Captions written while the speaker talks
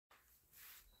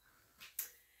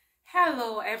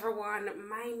Hello everyone,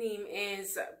 my name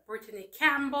is Brittany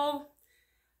Campbell.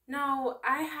 Now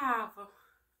I have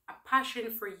a passion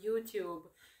for YouTube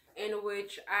in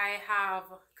which I have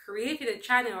created a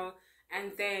channel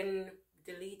and then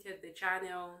deleted the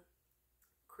channel,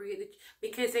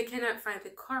 because I cannot find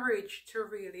the courage to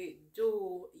really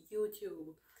do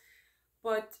YouTube.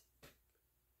 But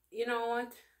you know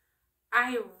what?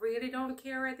 I really don't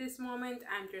care at this moment.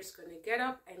 I'm just gonna get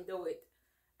up and do it.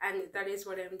 And that is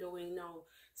what I'm doing now.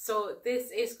 So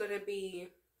this is gonna be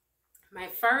my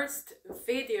first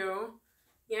video,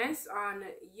 yes, on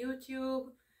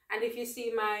YouTube. And if you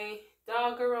see my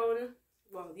dog around,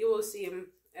 well, you will see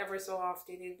him ever so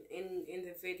often in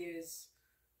the videos.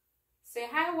 Say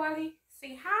hi, Wally.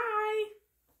 Say hi.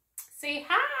 Say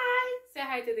hi. Say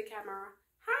hi to the camera.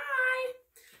 Hi.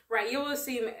 Right, you will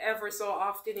see him ever so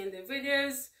often in the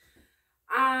videos.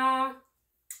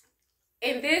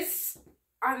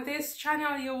 On this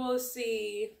channel you will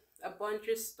see a bunch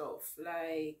of stuff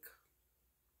like,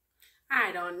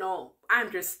 I don't know,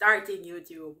 I'm just starting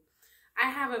YouTube. I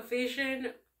have a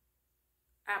vision,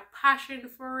 a passion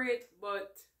for it,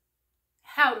 but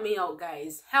help me out,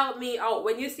 guys. Help me out.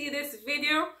 When you see this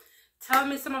video, tell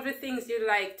me some of the things you'd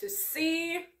like to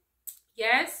see.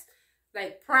 Yes,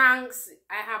 like pranks,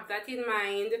 I have that in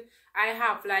mind. I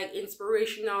have like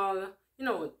inspirational,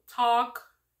 talk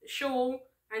show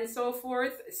and so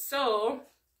forth. So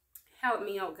help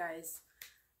me out, guys.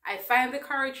 I find the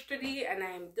courage today and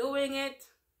I'm doing it.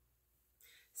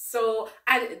 So,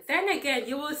 and then again,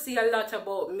 you will see a lot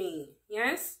about me.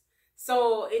 Yes,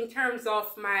 so in terms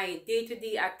of my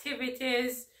day-to-day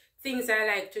activities, things I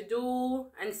like to do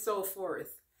and so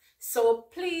forth. So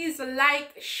please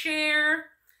like, share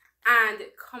and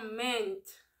comment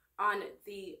on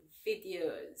the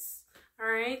videos.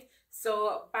 All right,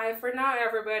 so bye for now,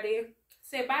 everybody.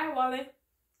 Say bye, Wally.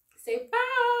 Say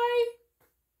bye.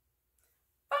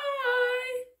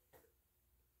 Bye.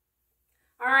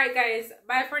 All right, guys.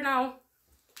 Bye for now.